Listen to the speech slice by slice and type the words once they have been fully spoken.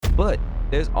But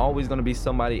there's always going to be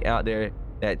somebody out there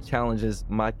that challenges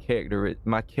my character,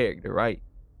 right?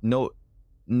 No,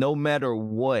 no matter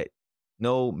what,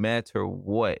 no matter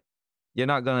what, you're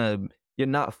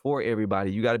not for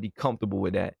everybody. You got to be comfortable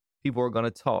with that. People are going to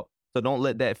talk. So don't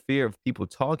let that fear of people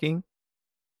talking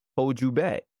hold you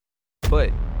back.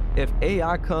 But if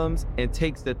AI comes and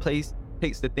takes the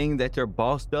thing that your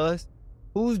boss does,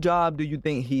 whose job do you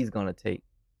think he's going to take?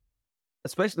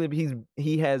 Especially if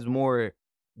he has more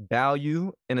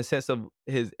value in a sense of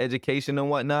his education and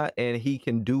whatnot, and he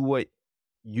can do what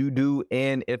you do.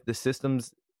 And if the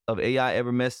systems of AI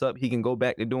ever mess up, he can go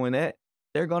back to doing that.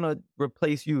 They're gonna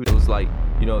replace you. It was like,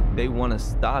 they want to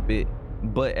stop it,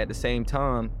 but at the same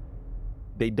time,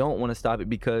 they don't want to stop it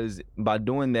because by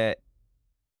doing that,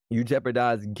 you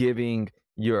jeopardize giving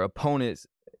your opponents,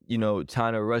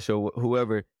 China, Russia,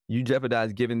 whoever, you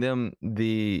jeopardize giving them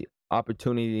the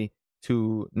opportunity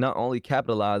to not only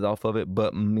capitalize off of it,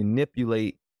 but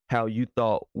manipulate how you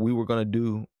thought we were going to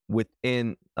do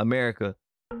within America.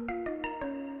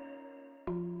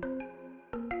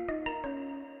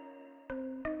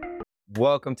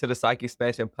 Welcome to the Psych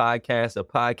Expansion Podcast, a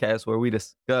podcast where we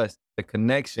discuss the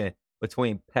connection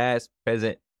between past,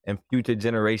 present, and future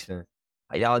generations.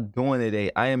 How y'all doing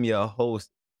today? I am your host,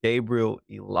 Gabriel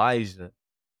Elijah.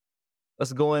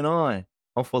 What's going on?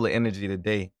 I'm full of energy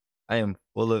today. I am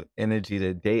full of energy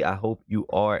today. I hope you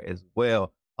are as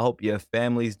well. I hope your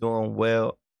family's doing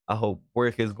well. I hope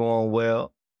work is going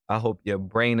well. I hope your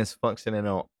brain is functioning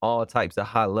on all types of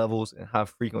high levels and high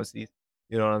frequencies.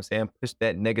 You know what I'm saying? Push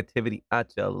that negativity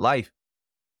out your life.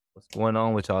 What's going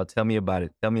on with y'all? Tell me about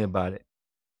it. Tell me about it.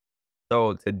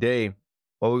 So today,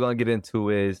 what we're going to get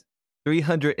into is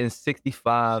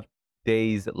 365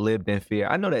 days lived in fear.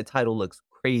 I know that title looks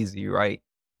crazy, right?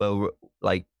 But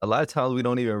like a lot of times we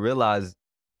don't even realize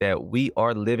that we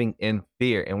are living in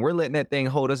fear and we're letting that thing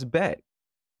hold us back.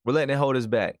 We're letting it hold us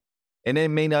back. And it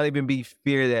may not even be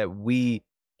fear that we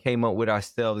came up with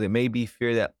ourselves. It may be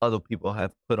fear that other people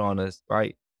have put on us,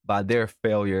 right? By their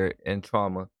failure and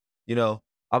trauma.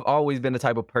 I've always been the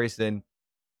type of person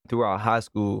throughout high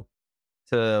school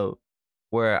to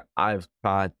where I've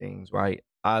tried things, right?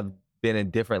 I've been in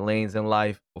different lanes in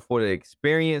life for the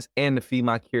experience and to feed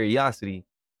my curiosity.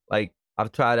 Like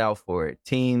I've tried out for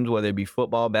teams, whether it be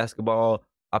football, basketball.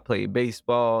 I played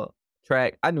baseball,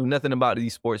 track. I knew nothing about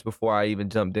these sports before I even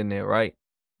jumped in there, right?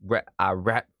 I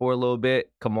rapped for a little bit.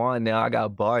 Come on now, I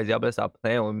got bars. Y'all better stop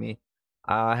playing with me.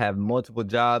 I have multiple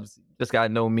jobs. Just gotta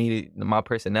know me, my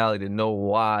personality, to know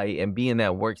why, and be in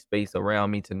that workspace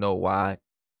around me to know why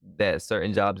that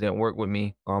certain jobs didn't work with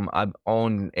me. I've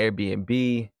owned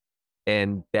Airbnb,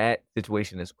 and that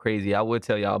situation is crazy. I would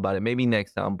tell y'all about it maybe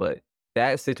next time, but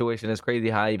that situation is crazy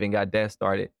how I even got that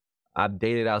started. I've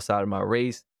dated outside of my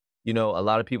race. A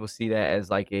lot of people see that as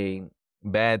like a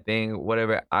bad thing,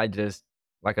 whatever.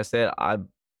 Like I said, I've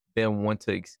been one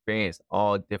to experience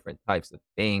all different types of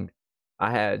things.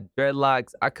 I had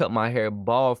dreadlocks. I cut my hair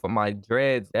bald for my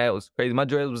dreads. That was crazy. My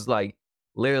dreads was like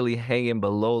literally hanging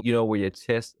below, where your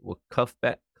chest will cuff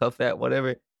at, whatever.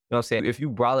 You know what I'm saying? If you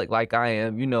brolic like I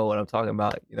am, you know what I'm talking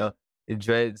about. The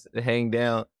dreads hang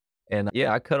down. And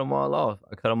yeah, I cut them all off.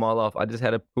 I just had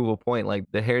to prove a point. Like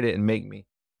the hair didn't make me,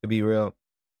 to be real.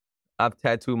 I've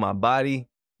tattooed my body,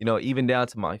 even down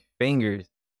to my fingers.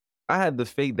 I have the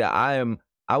faith that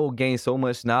I will gain so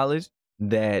much knowledge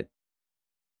that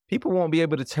people won't be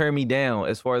able to turn me down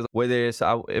as far as whether it's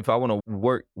if I want to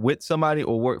work with somebody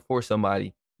or work for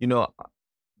somebody.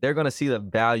 They're going to see the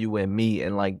value in me,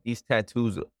 and like these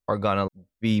tattoos are going to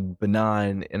be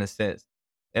benign in a sense.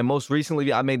 And most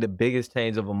recently, I made the biggest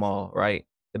change of them all, right?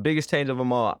 The biggest change of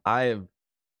them all. I have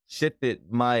shifted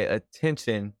my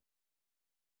attention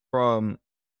from,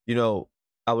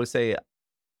 I would say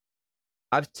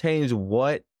I've changed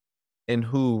what and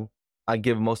who I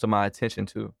give most of my attention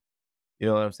to. You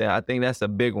know what I'm saying? I think that's a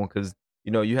big one because,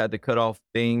 you had to cut off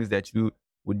things that you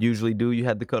would usually do. You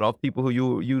had to cut off people who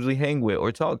you usually hang with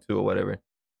or talk to or whatever.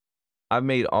 I've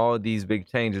made all these big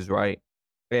changes, right?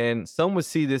 And some would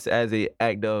see this as an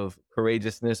act of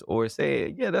courageousness or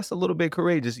say, yeah, that's a little bit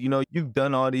courageous. You've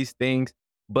done all these things.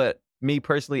 But me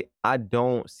personally, I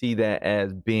don't see that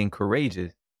as being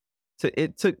courageous.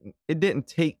 It didn't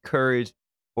take courage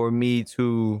for me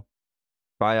to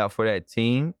try out for that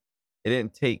team. It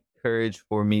didn't take courage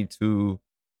for me to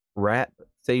rap,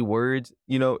 say words.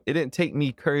 It didn't take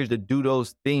me courage to do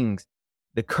those things.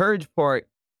 The courage part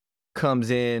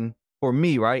comes in for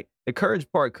me, right? The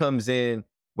courage part comes in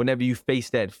whenever you face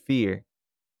that fear.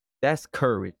 That's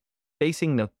courage.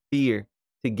 Facing the fear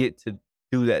to get to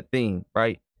do that thing,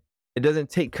 right? It doesn't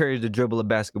take courage to dribble a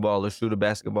basketball or shoot a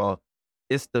basketball.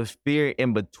 it's the fear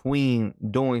in between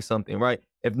doing something, right?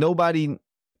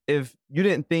 If you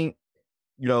didn't think,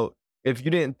 you know, if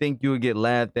you didn't think you would get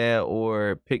laughed at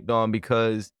or picked on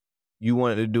because you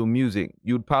wanted to do music,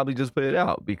 you'd probably just put it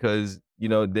out because,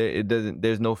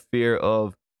 there's no fear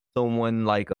of someone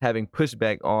like having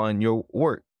pushback on your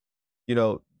work.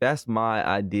 That's my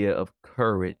idea of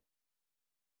courage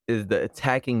is the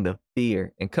attacking the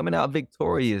fear and coming out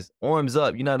victorious. Arms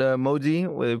up. You know the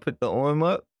emoji where they put the arm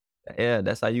up? Yeah,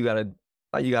 that's how you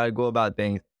gotta go about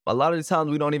things. A lot of the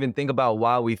times we don't even think about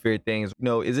why we fear things.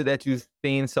 Is it that you've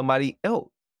seen somebody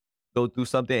else go through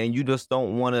something and you just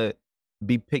don't wanna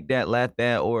be picked at, laughed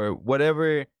at, or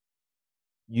whatever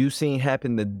you seen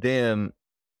happen to them,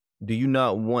 do you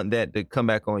not want that to come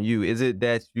back on you? Is it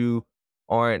that you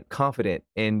aren't confident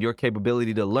in your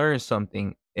capability to learn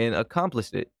something and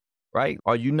accomplish it, right?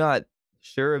 Are you not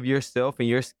sure of yourself and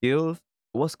your skills?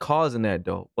 What's causing that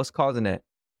though? What's causing that?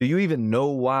 Do you even know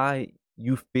why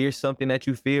you fear something that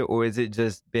you fear, or is it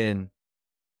just been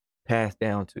passed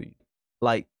down to you?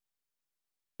 Like,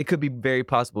 it could be very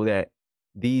possible that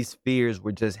these fears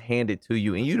were just handed to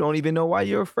you and you don't even know why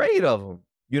you're afraid of them.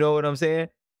 You know what I'm saying?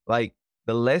 Like,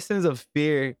 the lessons of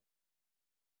fear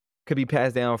could be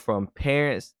passed down from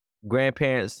parents,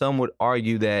 grandparents. Some would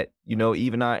argue that,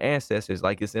 even our ancestors,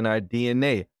 like it's in our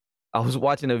DNA. I was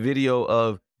watching a video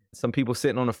of some people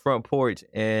sitting on the front porch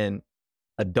and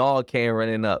a dog came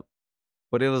running up.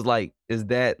 But it was like, is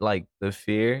that like the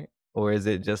fear or is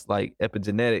it just like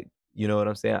epigenetic? You know what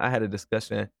I'm saying? I had a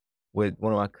discussion with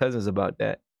one of my cousins about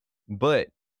that. But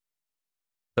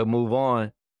to move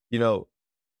on, you know,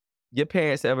 your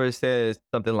parents ever says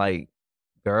something like,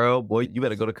 girl, boy, you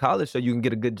better go to college so you can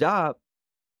get a good job.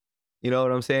 You know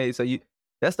what I'm saying? So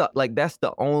that's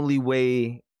the only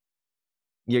way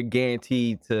you're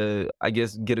guaranteed to, I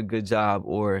guess, get a good job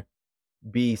or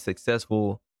be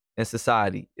successful in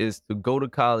society is to go to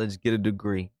college, get a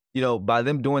degree. By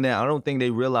them doing that, I don't think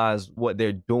they realize what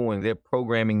they're doing. They're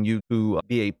programming you to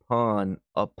be a pawn,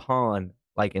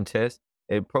 like in chess.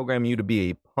 They're programming you to be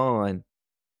a pawn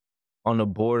on the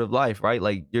board of life, right?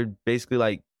 Like you're basically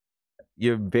like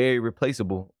you're very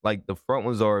replaceable. Like the front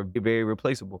ones are very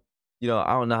replaceable. I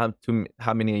don't know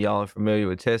how many of y'all are familiar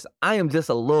with chess. I am just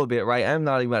a little bit, right? I'm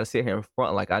not even about to sit here in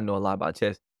front like I know a lot about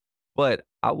chess. But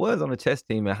I was on a chess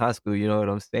team in high school, you know what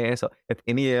I'm saying? So if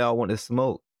any of y'all want to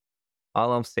smoke,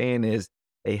 all I'm saying is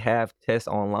they have tests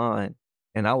online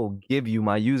and I will give you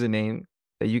my username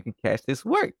so you can catch this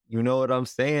work. You know what I'm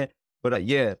saying? But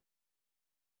yeah,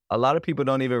 a lot of people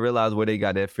don't even realize where they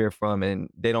got that fear from and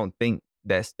they don't think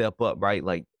that step up, right?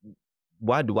 Like,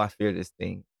 why do I fear this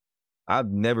thing?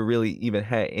 I've never really even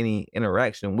had any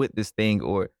interaction with this thing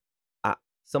or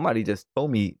somebody just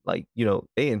told me like,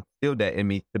 they instilled that in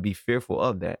me to be fearful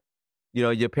of that.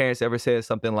 Your parents ever said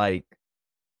something like,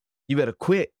 you better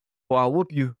quit or I'll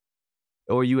whoop you.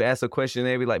 Or you ask a question,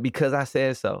 they be like, because I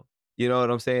said so. You know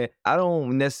what I'm saying? I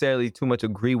don't necessarily too much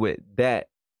agree with that.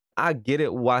 I get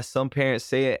it why some parents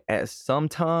say it at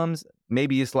sometimes.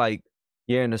 Maybe it's like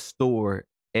you're in a store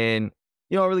and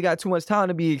you don't really got too much time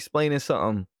to be explaining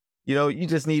something. You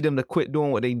just need them to quit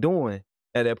doing what they doing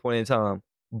at that point in time.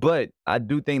 But I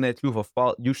do think that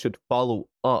you should follow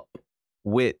up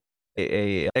with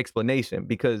a explanation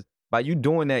because by you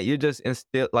doing that, you're just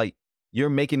instill like you're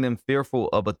making them fearful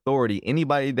of authority.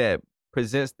 Anybody that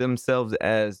presents themselves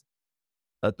as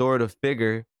authoritative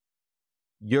figure,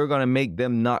 you're gonna make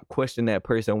them not question that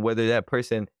person, whether that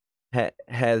person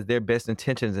has their best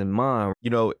intentions in mind.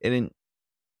 And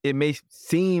it may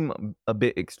seem a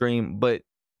bit extreme, but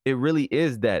it really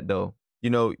is that though.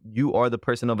 You are the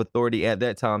person of authority at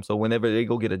that time. So whenever they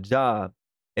go get a job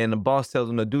and the boss tells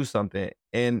them to do something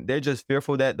and they're just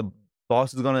fearful that the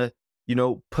boss is gonna,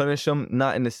 punish them,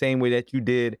 not in the same way that you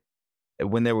did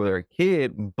when they were a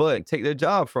kid, but take their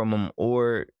job from them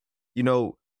or, you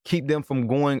know, keep them from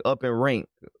going up in rank.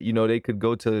 They could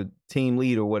go to team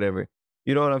lead or whatever.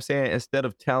 You know what I'm saying? Instead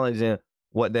of challenging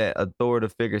what that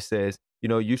authoritative figure says,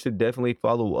 you should definitely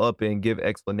follow up and give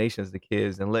explanations to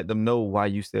kids and let them know why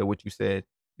you said what you said.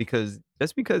 Because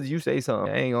just because you say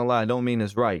something, I ain't gonna lie, don't mean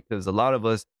it's right. Because a lot of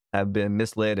us have been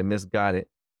misled and misguided,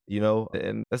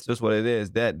 and that's just what it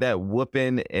is. That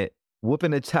whooping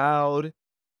a child,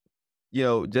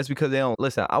 just because they don't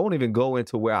listen. I won't even go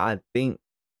into where I think,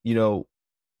 you know,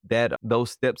 that those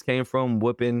steps came from,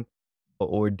 whooping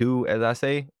or do, as I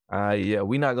say. Yeah,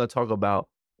 we're not gonna talk about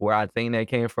where I think that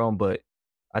came from, but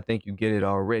I think you get it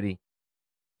already.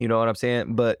 You know what I'm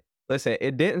saying? But listen,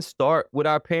 it didn't start with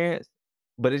our parents,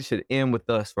 but it should end with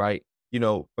us, right?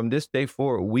 From this day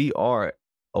forward, we are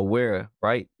aware,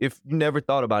 right? If you never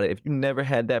thought about it, if you never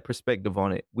had that perspective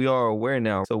on it, we are aware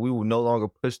now. So we will no longer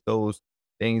push those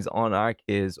things on our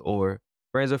kids or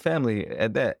friends or family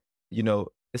at that.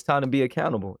 It's time to be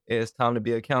accountable. It's time to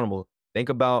be accountable. Think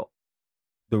about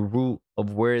the root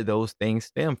of where those things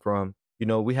stem from.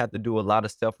 We have to do a lot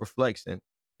of self reflection.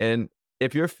 And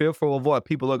if you're fearful of what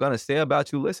people are going to say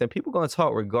about you, listen, people are going to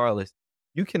talk regardless.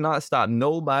 You cannot stop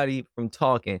nobody from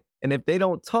talking. And if they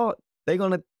don't talk, they're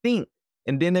going to think.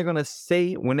 And then they're going to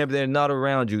say whenever they're not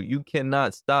around you. You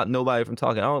cannot stop nobody from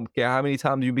talking. I don't care how many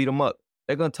times you beat them up.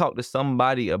 They're going to talk to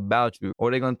somebody about you, or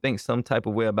they're going to think some type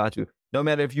of way about you. No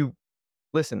matter if you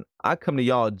listen, I come to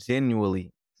y'all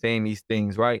genuinely saying these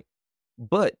things, right?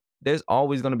 But there's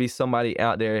always going to be somebody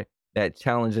out there that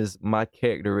challenges my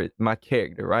character,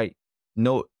 right?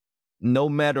 No, no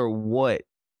matter what,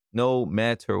 no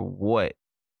matter what,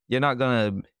 you're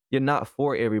not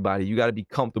for everybody. You got to be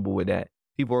comfortable with that.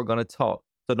 People are going to talk.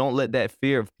 So don't let that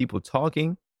fear of people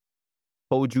talking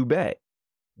hold you back.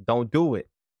 Don't do it.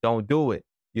 Don't do it.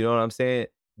 You know what I'm saying?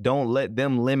 Don't let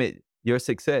them limit your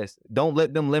success. Don't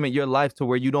let them limit your life to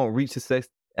where you don't reach success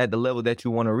at the level that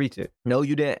you want to reach it. No,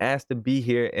 you didn't ask to be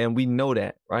here, and we know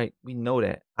that, right? We know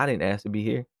that. I didn't ask to be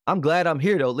here. I'm glad I'm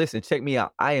here, though. Listen, check me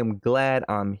out. I am glad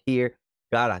I'm here.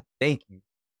 God, I thank you.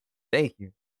 Thank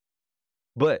you.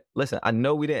 But listen, I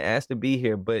know we didn't ask to be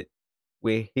here, but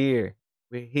we're here.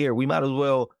 We're here. We might as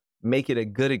well make it a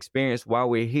good experience while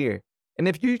we're here. And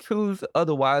if you choose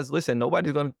otherwise, listen, I'm not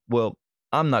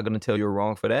going to tell you you're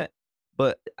wrong for that.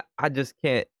 But I just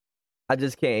can't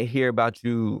hear about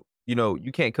you.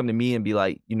 You can't come to me and be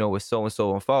like, it's so and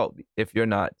so on fault if you're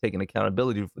not taking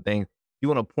accountability for things. You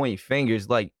want to point fingers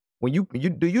like when you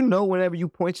do you know whenever you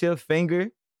point your finger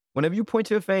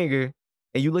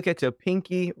and you look at your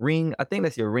pinky ring, I think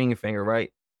that's your ring finger,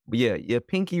 right? But yeah, your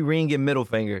pinky ring and middle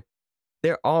finger,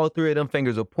 they're all three of them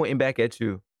fingers are pointing back at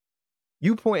you.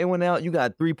 You pointing one out, you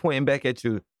got three pointing back at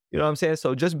you. You know what I'm saying?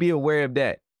 So just be aware of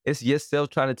that. It's yourself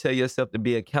trying to tell yourself to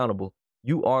be accountable.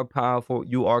 You are powerful.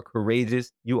 You are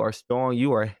courageous. You are strong.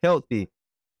 You are healthy.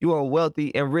 You are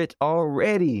wealthy and rich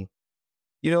already.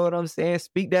 You know what I'm saying?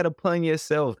 Speak that upon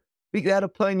yourself. Speak that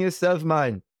upon yourself,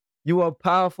 man. You are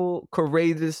powerful,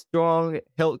 courageous, strong,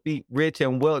 healthy, rich,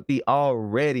 and wealthy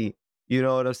already. You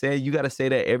know what I'm saying? You got to say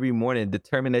that every morning.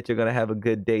 Determine that you're going to have a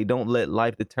good day. Don't let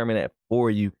life determine that for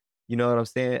you. You know what I'm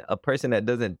saying? A person that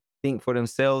doesn't think for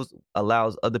themselves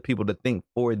allows other people to think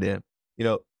for them. You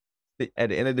know, at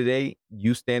the end of the day,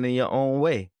 you stand in your own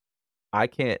way. I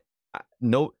can't,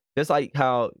 no, just like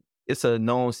how it's a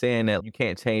known saying that you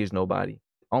can't change nobody.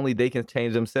 Only they can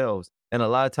change themselves. And a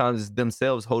lot of times it's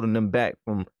themselves holding them back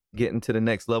from getting to the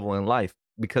next level in life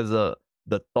because of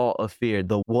the thought of fear,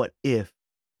 the what if.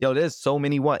 Yo, there's so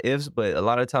many what ifs, but a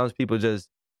lot of times people just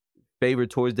favor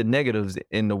towards the negatives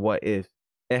in the what if.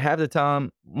 And half the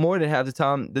time, more than half the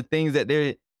time, the things that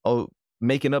they're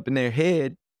making up in their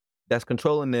head that's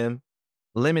controlling them,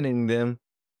 limiting them,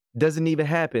 doesn't even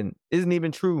happen, isn't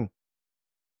even true.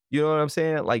 You know what I'm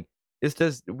saying? Like, it's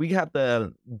just, we have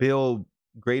to build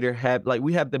greater habit. Like,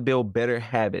 we have to build better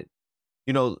habits.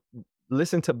 You know,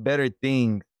 listen to better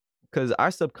things because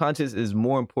our subconscious is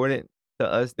more important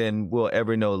to us than we'll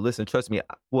ever know. Listen, trust me.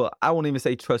 Well, I won't even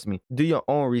say trust me. Do your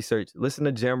own research. Listen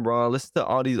to Jim Brown. Listen to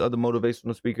all these other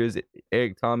motivational speakers.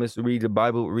 Eric Thomas. Read your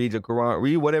Bible. Read your Quran.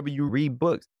 Read whatever you read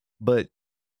books. But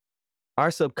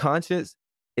our subconscious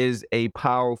is a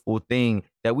powerful thing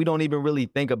that we don't even really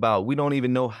think about. We don't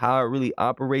even know how it really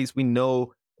operates. We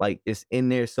know like it's in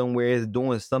there somewhere, it's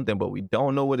doing something, but we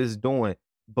don't know what it's doing.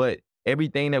 But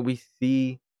everything that we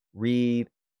see, read,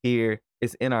 hear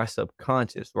is in our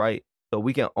subconscious, right? So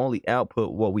we can only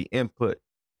output what we input.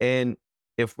 And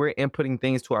if we're inputting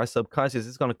things to our subconscious,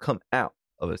 it's going to come out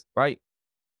of us, right?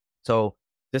 So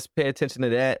just pay attention to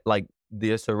that, like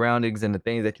the surroundings and the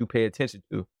things that you pay attention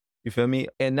to. You feel me?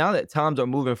 And now that times are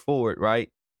moving forward, right?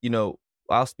 You know,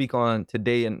 I'll speak on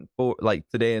today and for like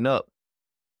today and up.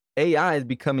 AI is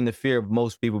becoming the fear of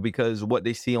most people because what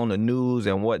they see on the news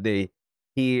and what they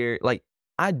hear. Like,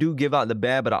 I do give out the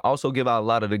bad, but I also give out a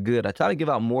lot of the good. I try to give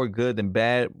out more good than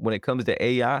bad when it comes to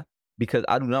AI because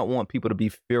I do not want people to be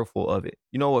fearful of it.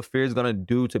 You know what fear is gonna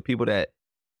do to people that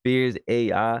fears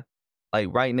AI? Like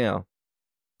right now,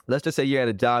 let's just say you're at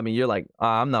a job and you're like,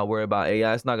 I'm not worried about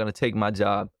AI. It's not gonna take my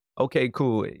job. Okay,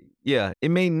 cool. Yeah,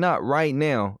 it may not right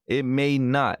now. It may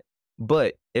not.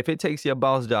 But if it takes your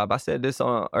boss job, I said this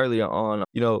on earlier on,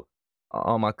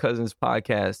 on my cousin's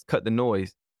podcast, Cut the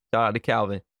Noise. Shout out to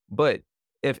Calvin. But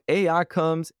if AI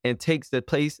comes and takes the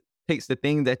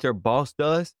thing that your boss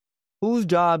does, whose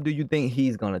job do you think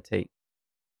he's gonna take?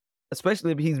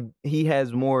 Especially if he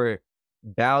has more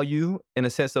value in a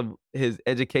sense of his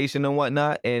education and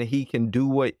whatnot, and he can do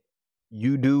what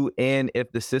you do. And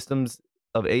if the systems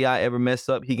of AI ever mess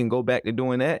up, he can go back to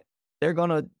doing that. They're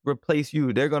gonna replace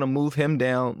you. They're gonna move him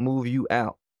down, move you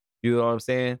out. You know what I'm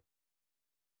saying?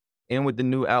 In with the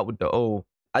new, out with the old.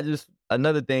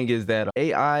 Another thing is that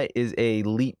AI is a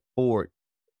leap forward.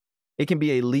 It can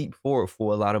be a leap forward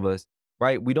for a lot of us,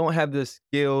 right? We don't have the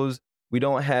skills, we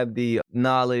don't have the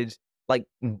knowledge, like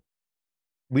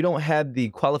we don't have the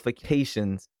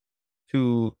qualifications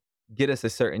to get us a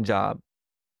certain job.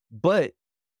 But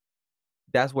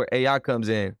that's where AI comes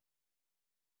in.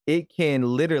 It can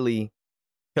literally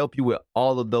help you with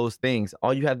all of those things.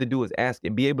 All you have to do is ask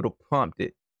it, be able to prompt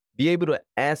it, be able to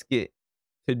ask it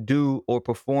to do or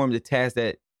perform the task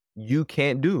that you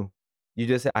can't do. You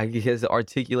just, I guess,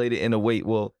 articulate it in a way.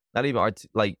 Well, not even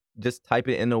like just type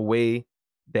it in a way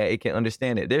that it can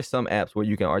understand it. There's some apps where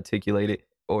you can articulate it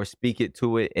or speak it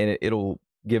to it, and it'll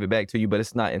give it back to you, but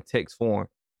it's not in text form.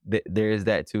 There is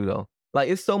that too, though. Like,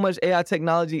 it's so much AI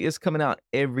technology is coming out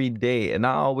every day, and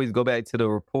I always go back to the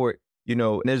report.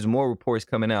 And there's more reports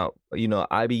coming out.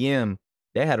 IBM,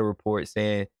 they had a report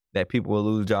saying that people will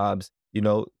lose jobs.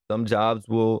 Some jobs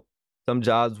will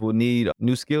need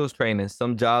new skills training.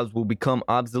 Some jobs will become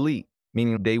obsolete,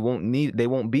 meaning they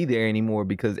won't be there anymore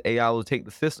because AI will take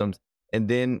the systems, and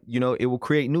then it will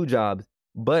create new jobs.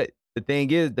 But the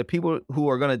thing is, the people who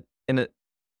are gonna and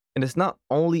it's not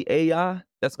only AI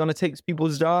that's gonna take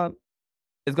people's job.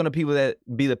 It's gonna be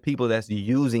the people that's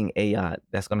using AI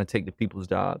that's gonna take the people's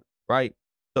job, right?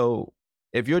 So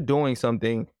if you're doing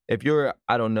something, if you're,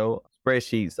 I don't know,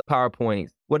 spreadsheets,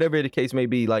 PowerPoints, whatever the case may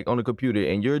be, like on a computer,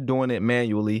 and you're doing it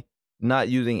manually, not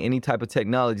using any type of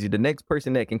technology, the next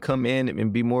person that can come in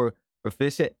and be more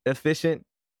efficient,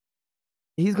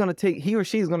 he or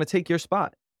she is gonna take your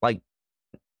spot. Like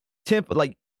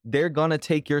like they're gonna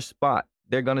take your spot.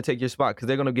 They're gonna take your spot because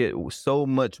they're gonna get so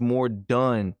much more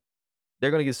done.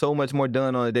 They're gonna get so much more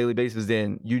done on a daily basis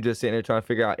than you just sitting there trying to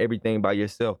figure out everything by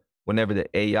yourself. Whenever the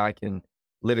AI can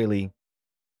literally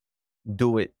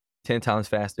do it 10 times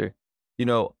faster.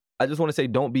 I just want to say,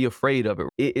 don't be afraid of it.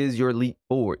 It is your leap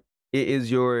forward. It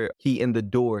is your key in the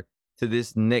door to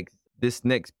this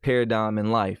next paradigm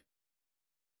in life.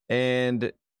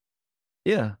 And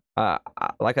yeah,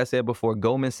 like I said before,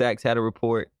 Goldman Sachs had a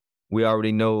report. We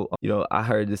already know, I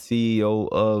heard the CEO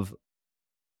of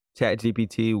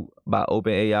ChatGPT by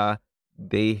OpenAI,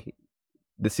 the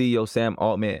CEO, Sam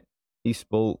Altman, he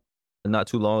spoke not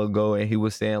too long ago, and he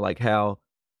was saying like how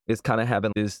it's kind of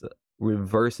having this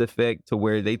reverse effect to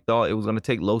where they thought it was going to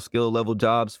take low skill level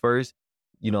jobs first,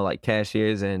 like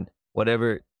cashiers and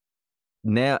whatever.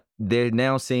 Now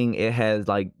they're seeing it has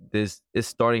like this, it's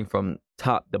starting from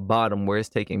top to bottom, where it's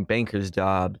taking bankers'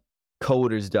 jobs,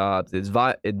 coders' jobs,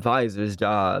 advisors'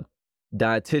 jobs,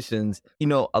 dietitians.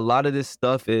 A lot of this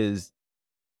stuff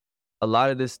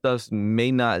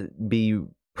may not be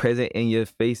present in your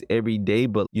face every day,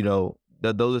 but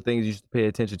those are things you should pay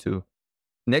attention to.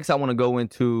 Next, I want to go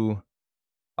into.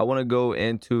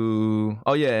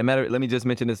 Oh yeah, let me just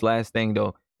mention this last thing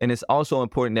though, and it's also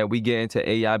important that we get into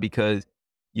AI because,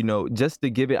 just to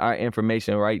give it our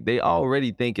information, right? They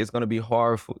already think it's going to be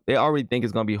hard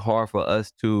for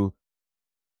us to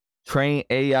train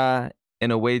AI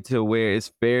in a way to where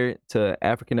it's fair to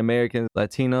African Americans,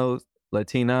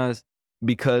 Latinas,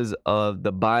 because of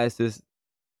the biases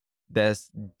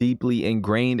that's deeply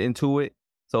ingrained into it.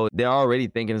 So they're already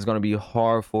thinking it's going to be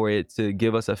hard for it to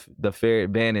give us the fair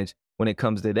advantage when it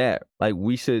comes to that. Like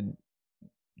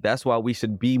that's why we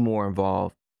should be more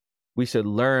involved. We should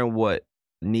learn what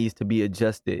needs to be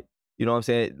adjusted. You know what I'm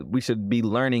saying? We should be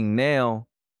learning now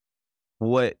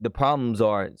what the problems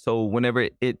are. So whenever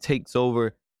it takes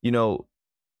over,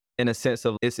 in a sense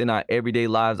of it's in our everyday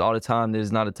lives all the time,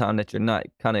 there's not a time that you're not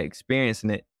kind of experiencing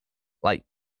it. Like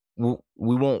we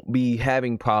won't be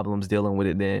having problems dealing with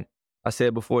it then. I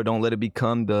said before, don't let it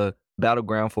become the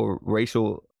battleground for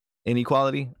racial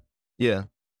inequality. Yeah,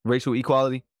 racial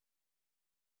equality.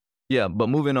 Yeah, but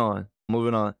moving on.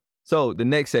 So the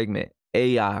next segment,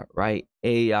 AI, right?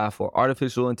 AI for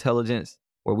artificial intelligence,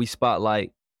 where we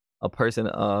spotlight a person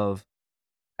of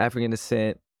African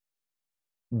descent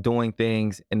doing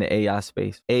things in the AI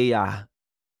space. AI.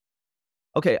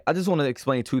 Okay, I just want to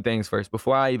explain two things first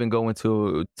before I even go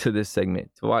into this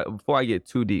segment. Before I get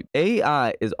too deep.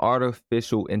 AI is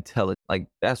artificial intelligence. Like,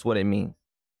 that's what it means.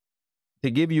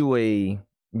 To give you a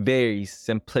very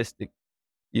simplistic,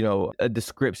 a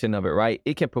description of it, right?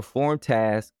 It can perform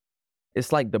tasks.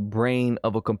 It's like the brain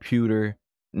of a computer.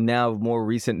 now more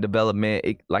recent development,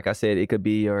 like I said, it could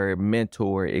be your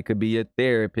mentor, it could be your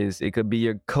therapist, it could be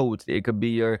your coach, it could be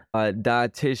your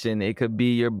dietitian, it could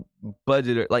be your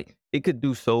budgeter. Like it could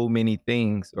do so many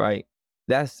things, right?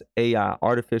 That's AI,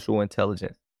 artificial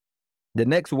intelligence. The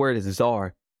next word is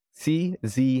czar,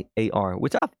 CZAR,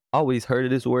 which I've always heard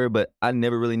of this word, but I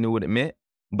never really knew what it meant.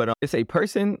 But it's a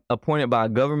person appointed by a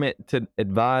government to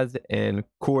advise and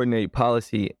coordinate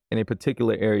policy in a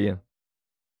particular area.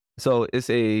 So it's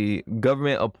a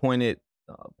government appointed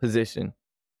position.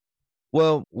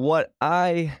 Well, what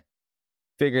I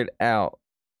figured out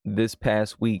this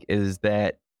past week is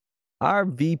that our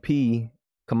VP,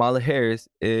 Kamala Harris,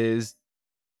 is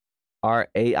our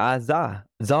AI czar.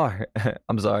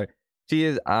 I'm sorry. She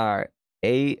is our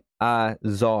AI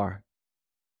czar.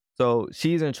 So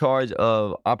she's in charge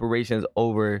of operations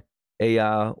over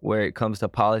AI where it comes to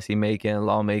policy making,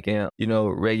 lawmaking,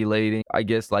 regulating, I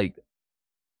guess like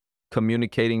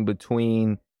communicating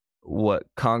between what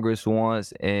Congress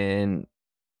wants and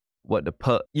what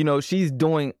she's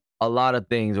doing a lot of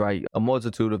things, right? A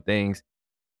multitude of things.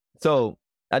 So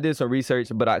I did some research,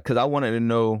 but because I wanted to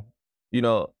know,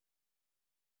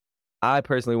 I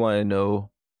personally wanted to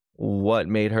know what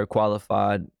made her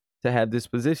qualified to have this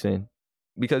position.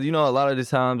 Because, a lot of the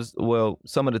times, well,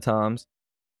 some of the times,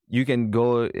 you can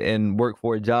go and work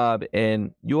for a job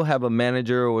and you'll have a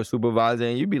manager or a supervisor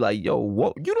and you'll be like, yo,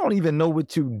 what? You don't even know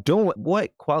what you're doing.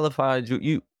 What qualified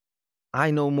you?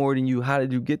 I know more than you. How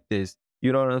did you get this?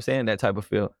 You know what I'm saying? That type of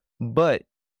feel. But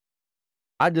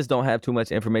I just don't have too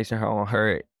much information on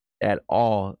her at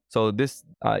all. So this,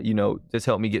 just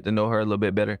helped me get to know her a little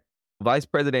bit better. Vice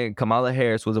President Kamala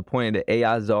Harris was appointed to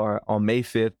AI czar on May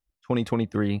 5th,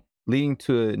 2023, leading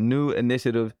to a new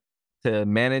initiative to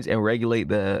manage and regulate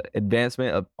the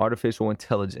advancement of artificial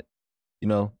intelligence.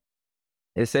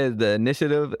 It says the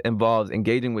initiative involves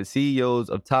engaging with CEOs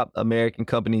of top American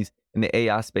companies in the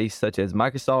AI space, such as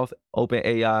Microsoft,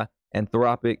 OpenAI,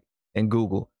 Anthropic, and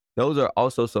Google. Those are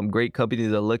also some great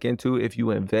companies to look into if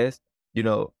you invest.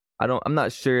 I'm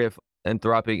not sure if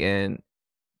Anthropic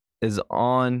is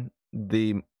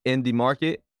in the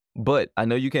market, but I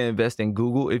know you can invest in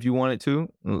Google if you wanted to,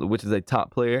 which is a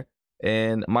top player,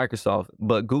 and Microsoft.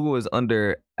 But Google is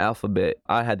under Alphabet.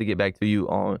 I had to get back to you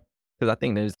on, because I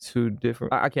think there's two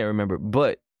different, I can't remember,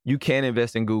 but you can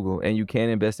invest in Google and you can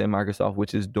invest in Microsoft,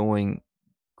 which is doing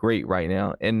great right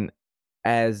now. And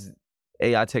as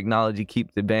AI technology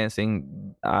keeps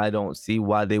advancing, I don't see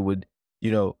why they would,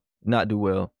 not do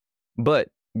well. But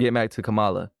get back to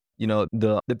Kamala,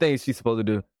 the things she's supposed to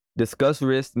do: discuss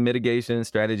risk mitigation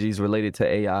strategies related to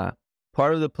AI.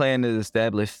 Part of the plan is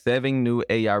establish 7 new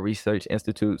AI research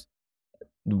institutes,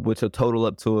 which will total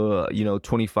up to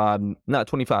 25, not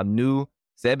 25 new,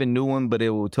 7 new ones, but it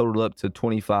will total up to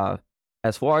 25.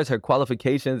 As far as her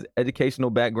qualifications, educational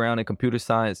background in computer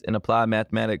science and applied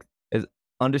mathematics, is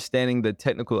understanding the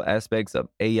technical aspects of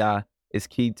AI is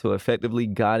key to effectively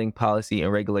guiding policy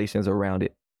and regulations around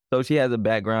it. So she has a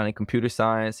background in computer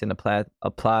science and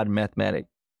applied mathematics,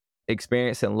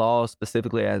 experience in law,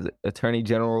 specifically as attorney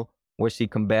general, where she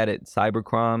combated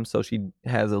cybercrime. So she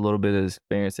has a little bit of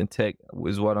experience in tech,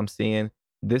 is what I'm seeing.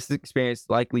 This experience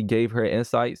likely gave her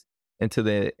insights into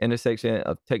the intersection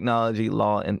of technology,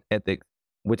 law, and ethics,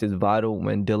 which is vital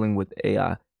when dealing with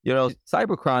AI.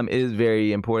 Cybercrime is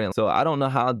very important. So I don't know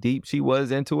how deep she was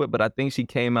into it, but I think she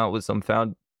came out with some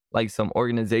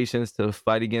organizations to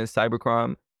fight against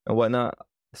cybercrime and whatnot.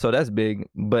 So that's big.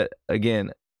 But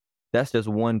again, that's just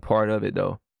one part of it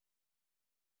though.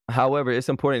 However, it's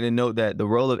important to note that the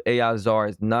role of AI czar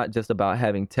is not just about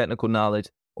having technical knowledge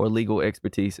or legal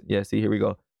expertise. Yeah, see, here we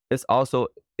go. It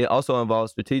also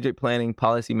involves strategic planning,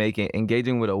 policy making,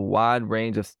 engaging with a wide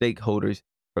range of stakeholders,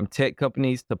 from tech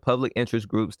companies to public interest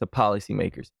groups to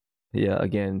policymakers. Yeah,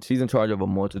 again, she's in charge of a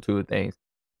multitude of things.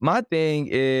 My thing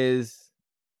is,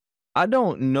 I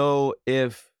don't know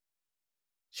if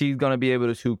she's going to be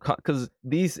able to, because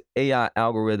these AI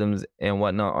algorithms and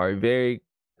whatnot are very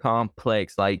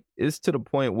complex. Like, it's to the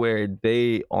point where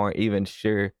they aren't even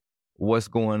sure what's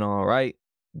going on, right?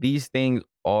 These things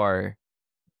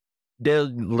they're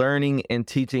learning and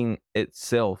teaching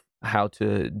itself how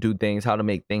to do things, how to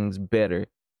make things better,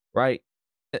 right?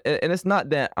 And it's not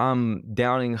that I'm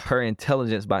downing her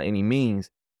intelligence by any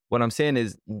means. What I'm saying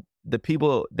is the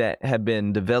people that have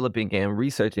been developing and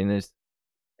researching this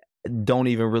don't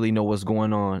even really know what's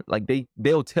going on. Like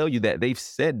they'll tell you that. They've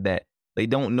said that. They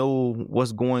don't know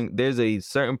what's going. There's a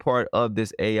certain part of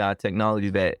this AI technology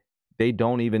that they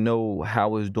don't even know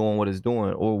how it's doing what it's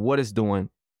doing or what it's doing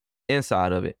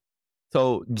inside of it.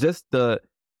 So just her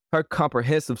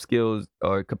comprehensive skills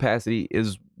or capacity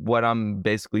is what I'm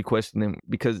basically questioning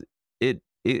because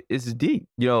it's deep,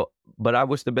 but I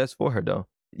wish the best for her though.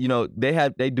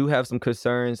 They do have some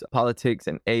concerns, politics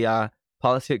and AI.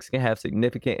 Politics can have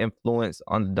significant influence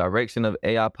on the direction of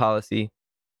AI policy,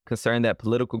 concern that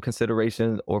political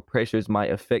considerations or pressures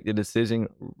might affect the decision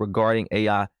regarding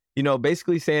AI.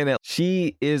 Basically saying that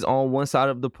she is on one side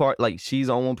of the part, like she's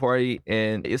on one party,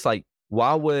 and it's like,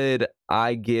 why would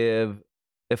I give,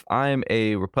 if I'm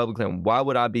a Republican, why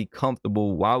would I be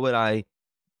comfortable? Why would I,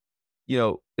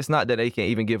 it's not that they can't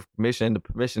even give permission. The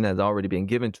permission has already been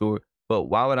given to her, but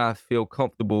why would I feel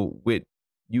comfortable with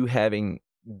you having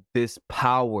this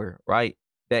power, right?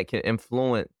 That can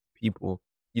influence people.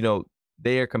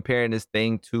 They are comparing this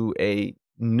thing to a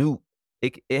nuke.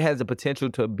 It has the potential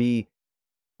to be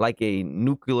like a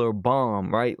nuclear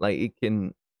bomb, right? Like it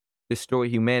can destroy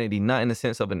humanity, not in the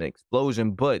sense of an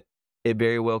explosion, but it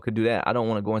very well could do that. I don't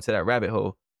want to go into that rabbit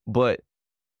hole, but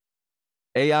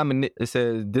it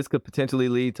says this could potentially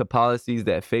lead to policies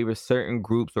that favor certain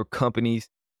groups or companies.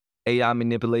 AI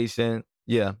manipulation,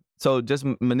 yeah. So just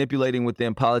manipulating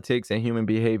within politics and human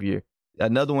behavior.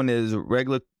 Another one is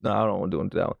regular. No, I don't want to do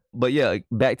into that one. But yeah,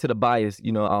 back to the bias.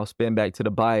 I'll spin back to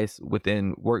the bias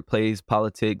within workplace,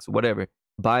 politics, whatever.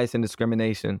 Bias and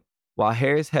discrimination. While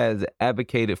Harris has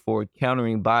advocated for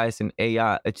countering bias in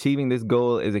AI, achieving this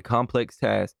goal is a complex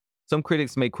task. Some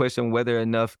critics may question whether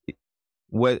enough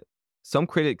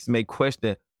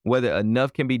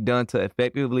can be done to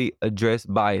effectively address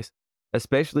bias,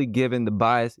 especially given the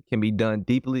bias can be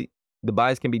deeply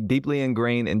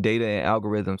ingrained in data and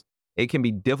algorithms. It can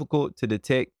be difficult to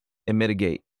detect and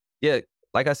mitigate. Yeah,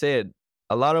 like I said,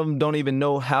 a lot of them don't even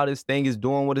know how this thing is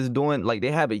doing what it's doing. Like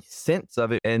they have a sense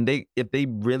of it, and if they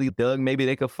really dug, maybe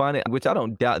they could find it, which I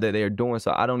don't doubt that they're doing.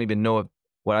 So I don't even know if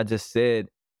what I just said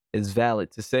is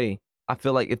valid to say. I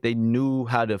feel like if they knew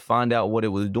how to find out what it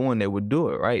was doing, they would do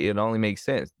it, right? It only makes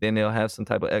sense. Then they'll have some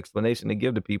type of explanation to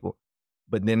give to people.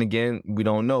 But then again, we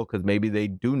don't know because maybe they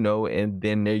do know and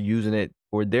then they're using it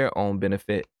for their own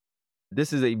benefit.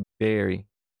 This is a very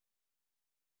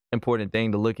important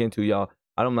thing to look into, y'all.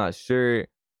 I'm not sure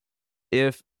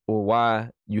if or why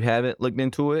you haven't looked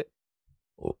into it,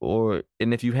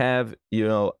 and if you have,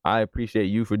 I appreciate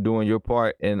you for doing your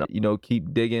part and,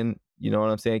 keep digging, you know what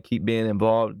I'm saying? Keep being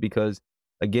involved because,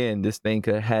 again, this thing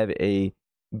could have a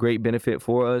great benefit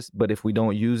for us, but if we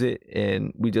don't use it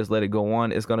and we just let it go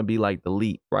on, it's going to be like the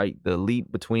leap, right? The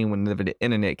leap between whenever the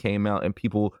internet came out and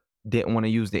people didn't want to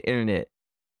use the internet,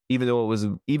 even though it was,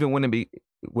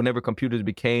 whenever computers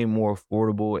became more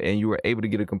affordable and you were able to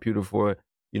get a computer for,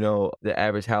 the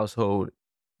average household,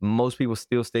 most people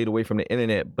still stayed away from the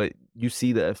internet, but you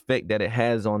see the effect that it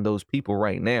has on those people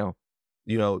right now.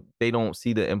 They don't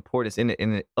see the importance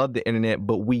of the internet,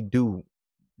 but we do.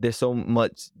 There's so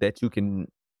much that you can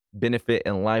benefit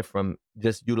in life from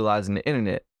just utilizing the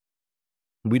internet.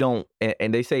 We don't,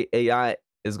 and they say AI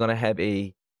is going to have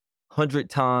 100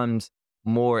 times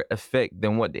more effect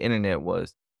than what the internet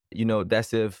was.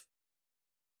 That's if,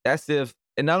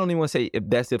 and I don't even want to say if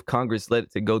that's if Congress let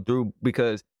it to go through,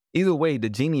 because either way, the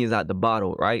genie is out the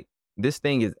bottle, right? This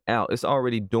thing is out. It's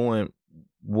already doing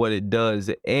what it does,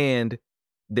 and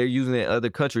they're using it in other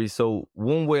countries. So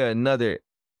one way or another,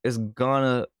 it's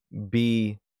gonna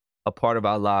be a part of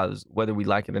our lives, whether we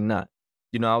like it or not.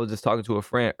 I was just talking to a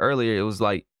friend earlier. It was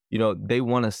like, they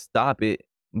want to stop it,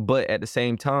 but at the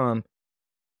same time,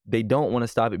 they don't want to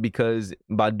stop it because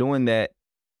by doing that,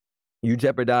 you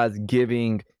jeopardize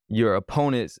giving your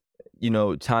opponents,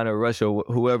 China, Russia,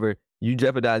 whoever, you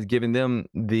jeopardize giving them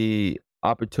the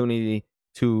opportunity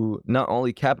to not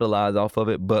only capitalize off of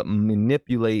it, but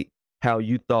manipulate how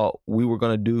you thought we were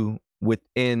going to do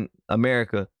within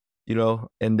America,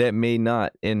 and that may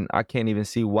not. And I can't even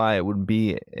see why it would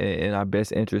be in our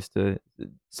best interest to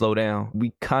slow down.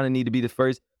 We kind of need to be the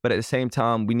first, but at the same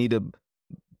time, we need to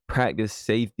practice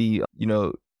safety,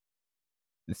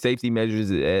 safety measures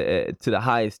to the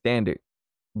highest standard,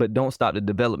 but don't stop the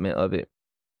development of it.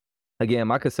 Again,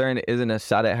 my concern isn't a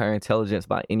shot at her intelligence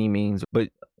by any means, but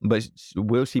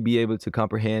will she be able to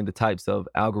comprehend the types of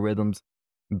algorithms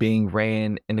being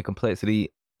ran and the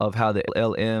complexity of how the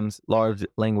LMs, large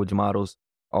language models,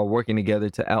 are working together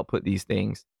to output these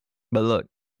things? But look,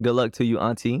 good luck to you,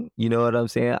 Auntie. You know what I'm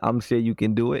saying? I'm sure you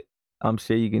can do it. I'm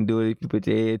sure you can do it if you put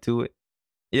your head to it.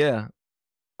 Yeah,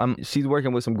 she's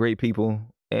working with some great people.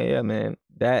 And yeah, man,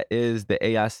 that is the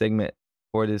AI segment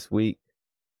for this week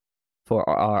for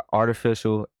our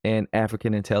artificial and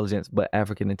African intelligence, but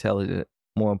African intelligence.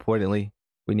 More importantly,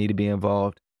 we need to be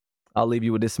involved. I'll leave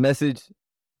you with this message.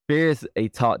 Fear is a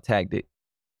taught tactic,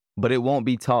 but it won't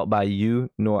be taught by you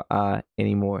nor I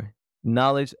anymore.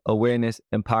 Knowledge, awareness,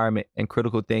 empowerment, and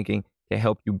critical thinking can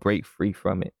help you break free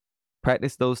from it.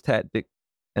 Practice those tactics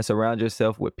and surround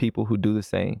yourself with people who do the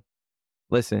same.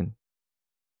 Listen,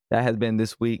 that has been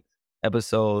this week's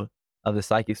episode of the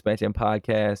Psych Expansion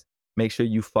Podcast. Make sure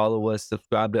you follow us,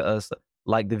 subscribe to us,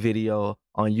 like the video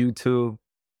on YouTube,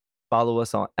 follow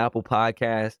us on Apple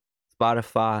Podcasts,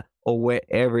 Spotify, or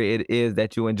wherever it is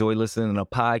that you enjoy listening to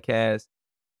podcasts.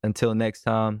 Until next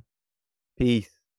time, peace.